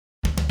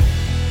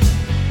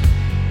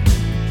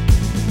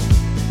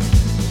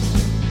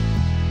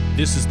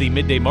This is the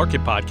Midday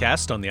Market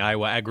Podcast on the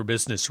Iowa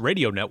Agribusiness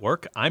Radio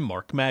Network. I'm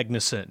Mark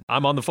Magnuson.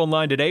 I'm on the phone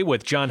line today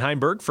with John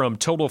Heinberg from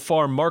Total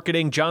Farm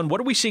Marketing. John, what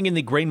are we seeing in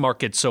the grain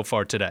market so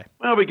far today?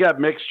 Well, we got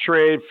mixed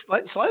trade,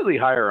 slightly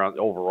higher on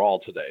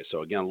overall today.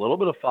 So, again, a little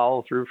bit of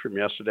follow-through from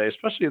yesterday,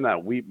 especially in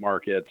that wheat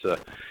market.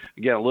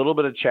 Again, a little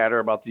bit of chatter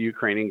about the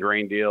Ukrainian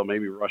grain deal.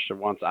 Maybe Russia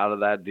wants out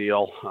of that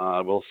deal.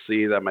 We'll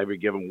see. That might be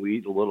giving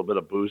wheat a little bit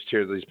of boost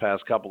here these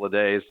past couple of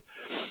days.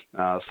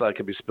 So that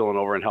could be spilling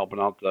over and helping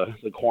out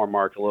the corn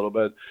market a little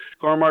bit.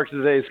 Corn market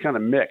today is kind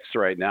of mixed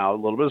right now. A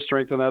little bit of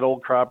strength in that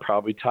old crop,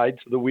 probably tied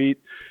to the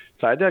wheat,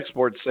 tied to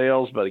export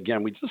sales. But,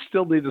 again, we just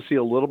still need to see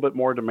a little bit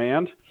more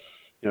demand.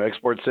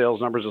 Export sales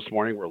numbers this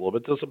morning were a little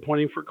bit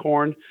disappointing for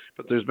corn,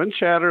 but there's been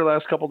chatter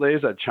last couple of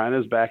days that China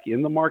is back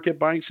in the market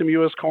buying some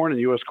U.S. corn, and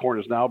U.S. corn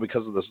is now,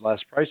 because of this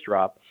last price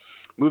drop,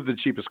 moved the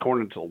cheapest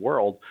corn into the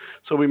world.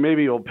 So we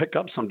maybe will pick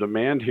up some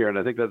demand here, and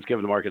I think that's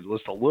given the market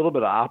just a little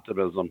bit of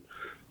optimism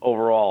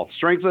overall.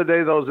 Strength of the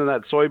day, though, is in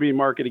that soybean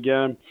market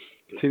again.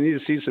 Continue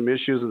to see some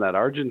issues in that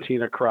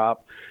Argentina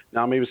crop.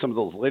 Now maybe some of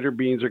those later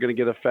beans are going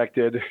to get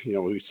affected.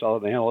 We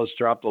saw the analysts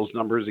drop those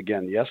numbers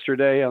again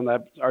yesterday on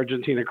that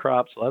Argentina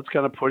crop. So that's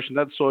kind of pushing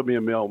that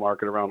soybean meal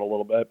market around a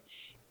little bit,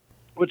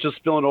 which is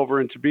spilling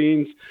over into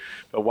beans.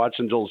 But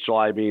watching those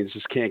July beans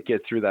just can't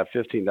get through that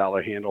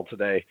 $15 handle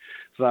today.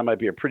 So that might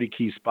be a pretty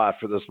key spot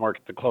for this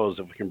market to close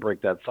if we can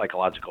break that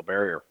psychological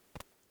barrier.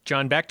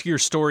 John, back to your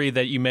story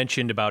that you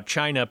mentioned about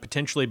China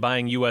potentially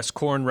buying U.S.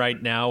 corn right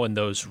now and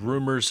those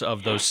rumors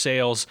of those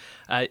sales.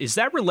 Is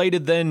that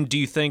related then, do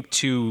you think,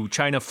 to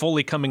China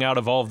fully coming out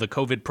of all of the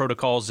COVID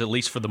protocols, at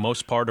least for the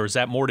most part, or is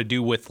that more to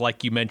do with,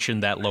 like you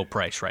mentioned, that low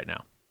price right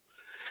now?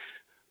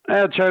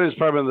 China is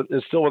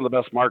still one of the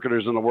best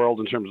marketers in the world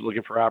in terms of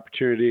looking for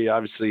opportunity.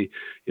 Obviously,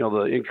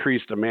 the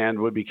increased demand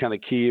would be kind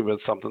of key, but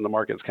something the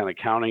market's kind of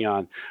counting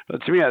on.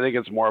 But to me, I think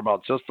it's more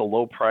about just the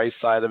low price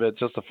side of it,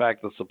 just the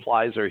fact that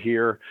supplies are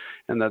here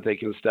and that they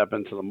can step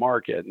into the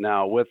market.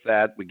 Now, with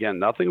that, again,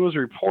 nothing was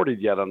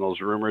reported yet on those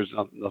rumors,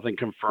 nothing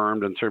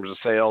confirmed in terms of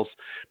sales,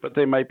 but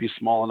they might be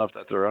small enough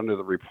that they're under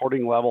the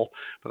reporting level.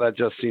 But that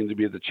just seemed to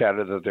be the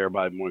chatter that they're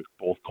buying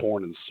both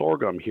corn and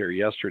sorghum here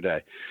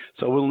yesterday.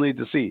 So we'll need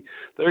to see.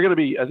 They're going to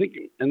be, I think,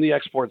 in the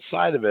export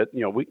side of it,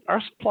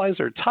 our supplies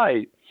are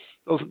tight.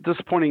 Those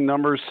disappointing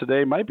numbers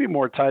today might be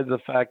more tied to the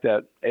fact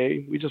that,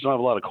 A, we just don't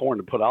have a lot of corn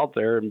to put out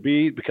there, and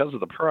B, because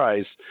of the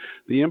price,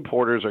 the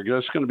importers are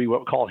just going to be what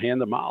we call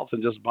hand-to-mouth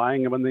and just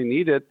buying them when they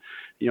need it,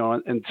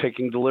 and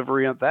taking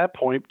delivery at that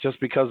point just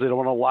because they don't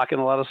want to lock in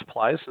a lot of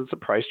supplies since the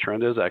price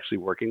trend is actually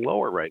working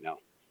lower right now.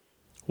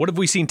 What have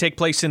we seen take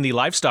place in the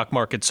livestock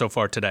market so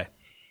far today?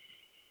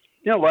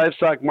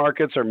 Livestock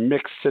markets are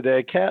mixed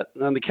today.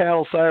 On the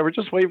cattle side, we're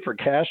just waiting for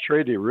cash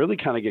trade to really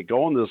kind of get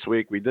going this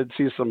week. We did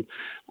see some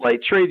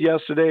light trade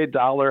yesterday,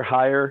 dollar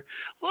higher.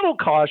 A little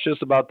cautious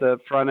about the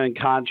front-end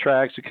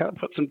contracts. We kind of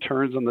put some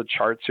turns on the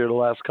charts here the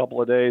last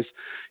couple of days.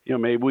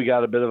 Maybe we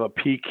got a bit of a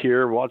peak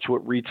here. Watch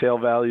what retail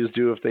values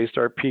do. If they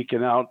start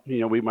peaking out,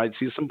 we might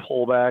see some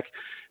pullback.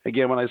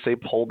 Again, when I say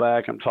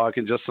pullback, I'm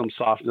talking just some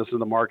softness in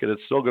the market.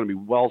 It's still going to be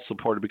well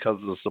supported because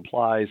of the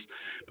supplies.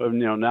 But,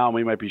 now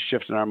we might be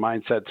shifting our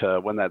mindset to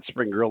when that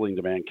spring grilling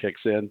demand kicks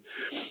in.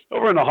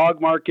 Over in the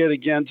hog market,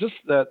 again, just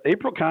that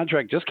April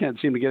contract just can't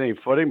seem to get any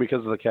footing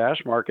because of the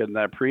cash market and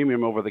that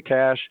premium over the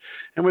cash.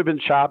 And we've been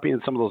choppy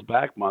in some of those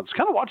back months.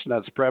 Kind of watching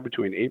that spread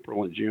between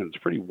April and June.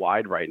 It's pretty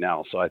wide right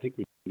now. So I think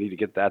we need to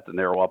get that to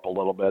narrow up a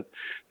little bit.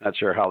 Not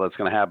sure how that's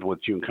going to happen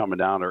with June coming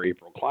down or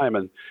April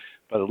climbing.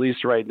 But at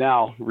least right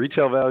now,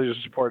 retail values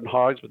are supporting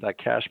hogs, but that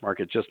cash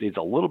market just needs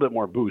a little bit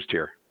more boost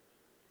here.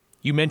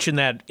 You mentioned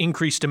that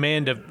increased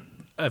demand of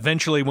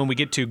eventually when we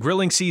get to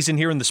grilling season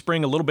here in the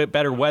spring, a little bit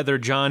better weather.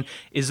 John,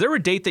 is there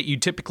a date that you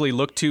typically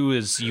look to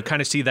as you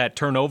kind of see that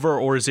turnover,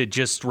 or is it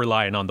just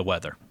relying on the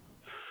weather?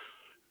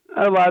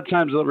 A lot of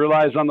times it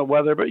relies on the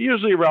weather, but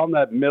usually around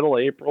that middle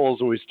April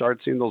is when we start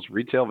seeing those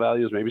retail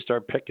values maybe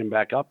start picking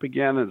back up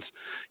again. As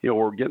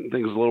we're getting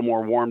things a little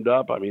more warmed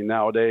up. I mean,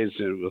 nowadays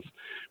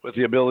with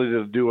the ability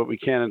to do what we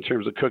can in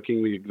terms of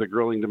cooking, the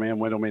grilling demand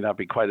window may not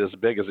be quite as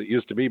big as it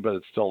used to be, but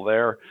it's still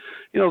there.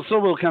 So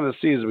we'll kind of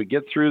see as we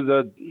get through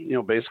the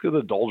basically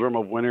the doldrum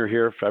of winter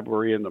here,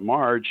 February into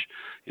March.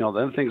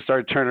 Then things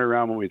start turning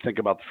around when we think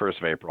about the 1st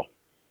of April.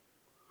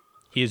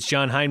 He is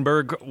John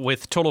Heinberg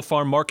with Total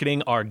Farm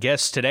Marketing, our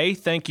guest today.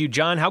 Thank you,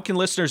 John. How can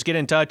listeners get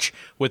in touch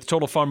with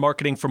Total Farm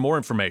Marketing for more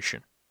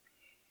information?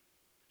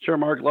 Sure,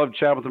 Mark. Love to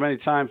chat with them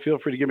anytime. Feel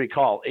free to give me a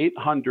call,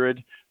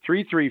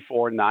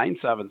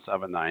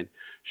 800-334-9779.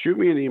 Shoot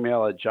me an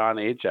email at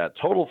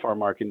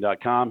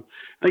johnh@totalfarmmarketing.com.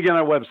 And again,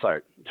 our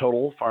website,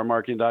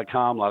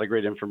 totalfarmmarketing.com. A lot of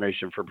great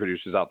information for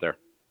producers out there.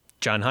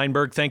 John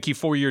Heinberg, thank you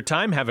for your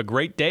time. Have a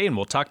great day, and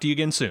we'll talk to you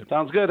again soon.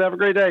 Sounds good. Have a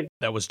great day.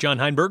 That was John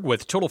Heinberg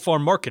with Total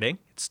Farm Marketing.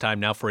 It's time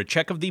now for a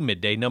check of the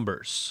midday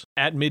numbers.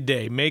 At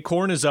midday, May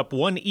corn is up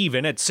 1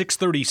 even at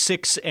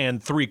 636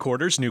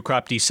 3/4. New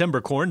crop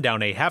December corn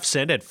down a half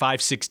cent at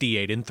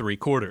 568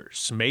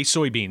 3/4. May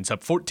soybeans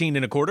up 14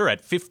 1/4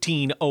 at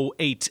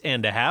 1508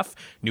 1/2.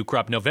 New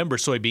crop November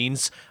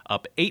soybeans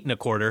up 8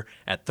 1/4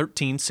 at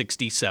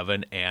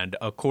 1367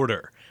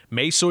 1/4.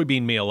 May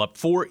soybean meal up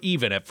 4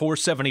 even at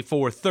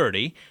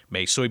 474.30.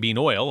 May soybean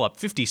oil up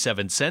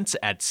 57 cents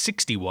at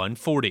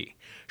 61.40.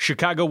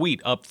 Chicago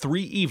wheat up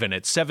 3 even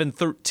at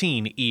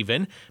 713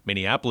 even.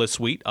 Minneapolis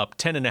wheat up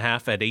 10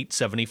 1/2 at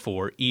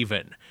 874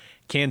 even.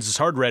 Kansas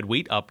hard red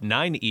wheat up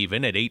 9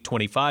 even at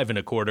 825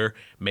 1/4.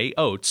 May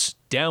oats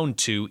down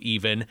 2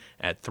 even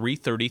at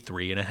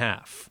 333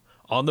 1/2.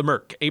 On the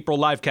Merc, April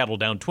live cattle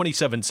down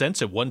 27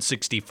 cents at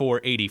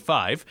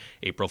 164.85.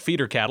 April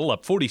feeder cattle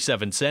up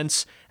 47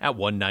 cents at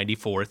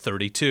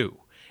 194.32.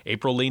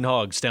 April lean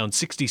hogs down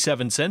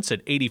 67 cents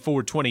at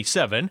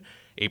 84.27.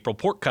 April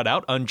pork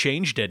cutout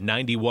unchanged at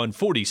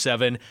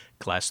 91.47.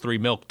 Class 3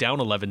 milk down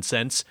 11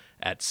 cents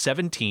at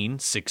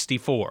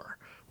 17.64.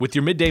 With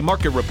your midday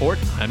market report,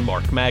 I'm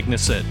Mark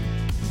Magnuson.